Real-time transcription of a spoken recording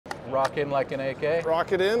Rock in like an AK.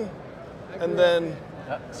 Rock it in, and then...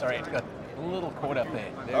 Sorry, it got a little caught up there.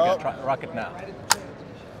 There you go, rock it now.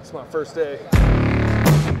 It's my first day.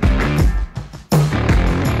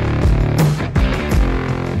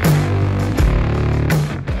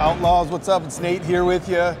 Outlaws, what's up? It's Nate here with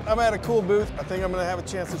you. I'm at a cool booth. I think I'm gonna have a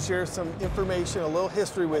chance to share some information, a little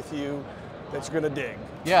history with you that you're gonna dig.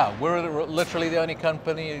 Yeah, we're literally the only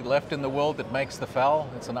company left in the world that makes the FAL.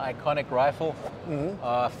 It's an iconic rifle.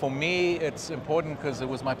 For me, it's important because it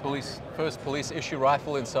was my first police issue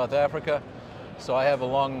rifle in South Africa. So I have a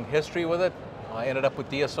long history with it. I ended up with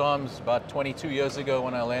DSA about 22 years ago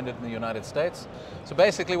when I landed in the United States. So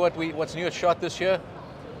basically what's new at SHOT this year,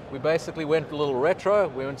 we basically went a little retro.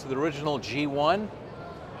 We went to the original G1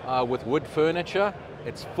 with wood furniture.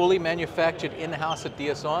 It's fully manufactured in-house at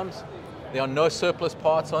DSA. There are no surplus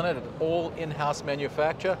parts on it. It's all in-house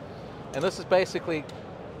manufacture. And this is basically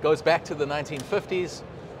goes back to the 1950s,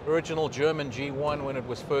 original German G1 when it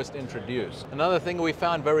was first introduced. Another thing we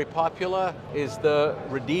found very popular is the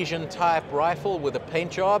Rhodesian type rifle with a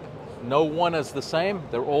paint job. No one is the same.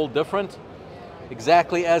 They're all different.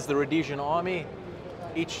 Exactly as the Rhodesian army,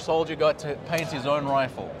 each soldier got to paint his own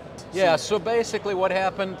rifle. Yeah, so basically what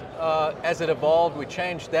happened, as it evolved, we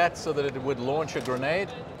changed that so that it would launch a grenade.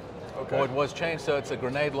 Okay. Or it was changed so it's a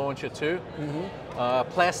grenade launcher too.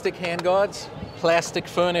 Plastic handguards, plastic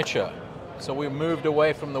furniture. So we moved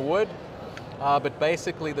away from the wood, but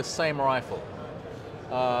basically the same rifle.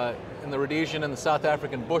 In the Rhodesian and the South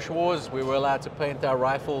African Bush Wars, we were allowed to paint our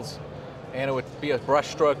rifles, and it would be a brush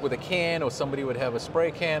stroke with a can, or somebody would have a spray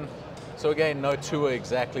can. So again, no two are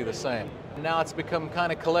exactly the same. Now it's become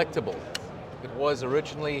kind of collectible. It was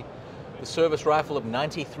originally the service rifle of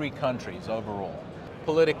 93 countries overall.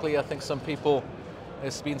 Politically, I think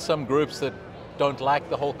there's been some groups that don't like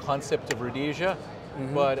the whole concept of Rhodesia,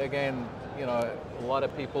 but again, you know, a lot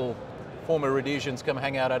of people, former Rhodesians, come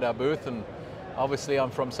hang out at our booth, and obviously I'm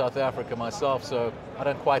from South Africa myself, so I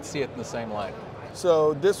don't quite see it in the same light.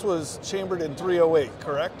 So this was chambered in 308,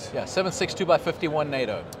 correct? Yeah, 7.62 by 51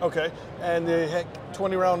 NATO. Okay, and they had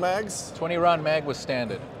 20 round mags? 20 round mag was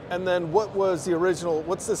standard. And then what's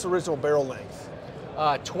this original barrel length?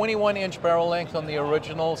 21-inch barrel length on the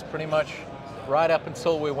originals, pretty much right up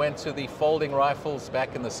until we went to the folding rifles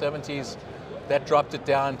back in the 70s. That dropped it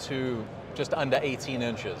down to just under 18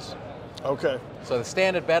 inches. Okay. So the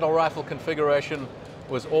standard battle rifle configuration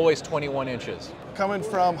was always 21 inches. Coming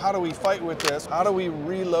from how do we fight with this, how do we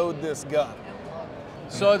reload this gun?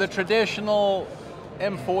 So the traditional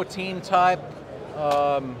M14 type,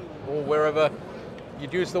 or wherever,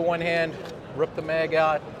 you'd use the one hand, rip the mag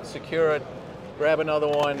out, secure it, grab another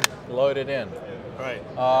one, load it in. Right.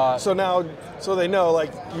 So now, so they know,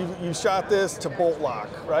 like, you shot this to bolt lock,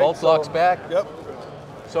 right? Bolt locks back. Yep.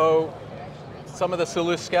 So some of the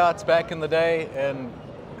Sulu scouts back in the day and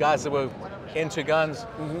guys that were into guns,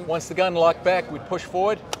 once the gun locked back, we'd push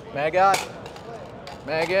forward, mag out,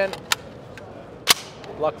 mag in,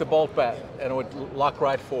 lock the bolt back, and it would lock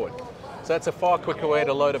right forward. So that's a far quicker way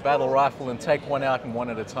to load a battle rifle and take one out and one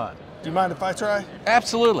at a time. Do you mind if I try?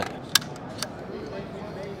 Absolutely.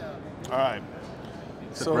 All right.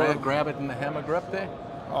 So grab it in the hammer grip there.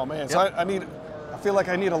 Oh man, so I feel like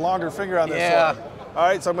I need a longer finger on this one. All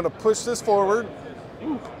right, so I'm gonna push this forward.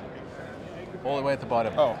 All the way at the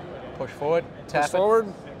bottom. Oh. Push forward, tap push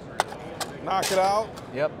forward, knock it out.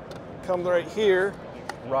 Yep. Come right here.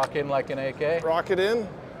 Rock in like an AK. Rock it in,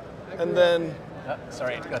 and then...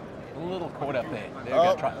 sorry, it got a little caught up there. There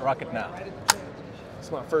you go, rock it now.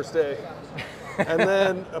 It's my first day. And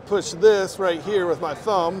then I push this right here with my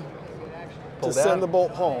thumb to send the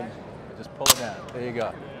bolt home. Just pull it down. There you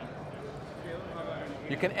go.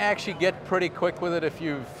 You can actually get pretty quick with it if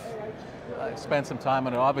you've spent some time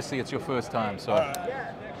on it. Obviously, it's your first time, so.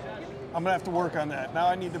 I'm gonna have to work on that. Now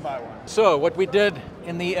I need to buy one. So what we did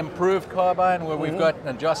in the improved carbine, where we've got an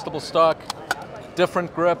adjustable stock,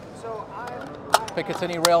 different grip,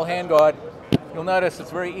 Picatinny rail handguard, you'll notice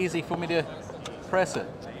it's very easy for me to press it.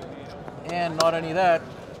 And not only that,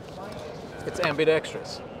 it's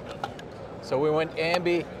ambidextrous. So we went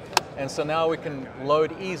ambi, and so now we can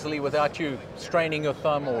load easily without you straining your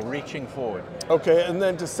thumb or reaching forward. Okay, and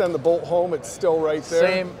then to send the bolt home, it's still right there?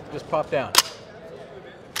 Same, just pop down.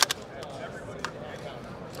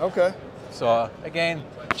 Okay. So again,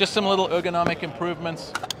 just some little ergonomic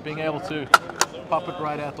improvements, being able to pop it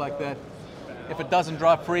right out like that. If it doesn't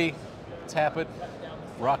drop free, tap it,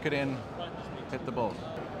 rock it in, hit the bolt.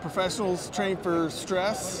 Professionals train for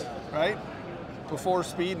stress, right? Before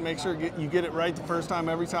speed, make sure you get it right the first time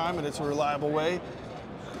every time, and it's a reliable way.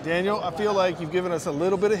 Daniel, I feel like you've given us a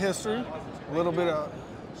little bit of history, a little bit of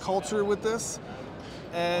culture with this.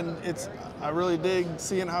 and I really dig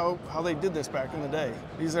seeing how they did this back in the day.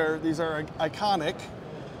 These are iconic,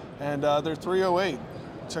 and they're 308.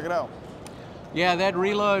 Check it out. Yeah, that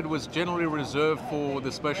reload was generally reserved for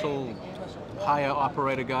the special higher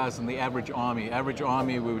operator guys in the average army. Average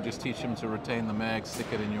army, we would just teach them to retain the mag, stick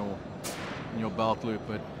it in your belt loop,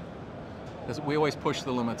 but we always push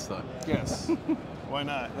the limits though. Yes. Why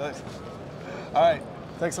not? All right.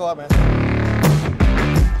 Thanks a lot, man.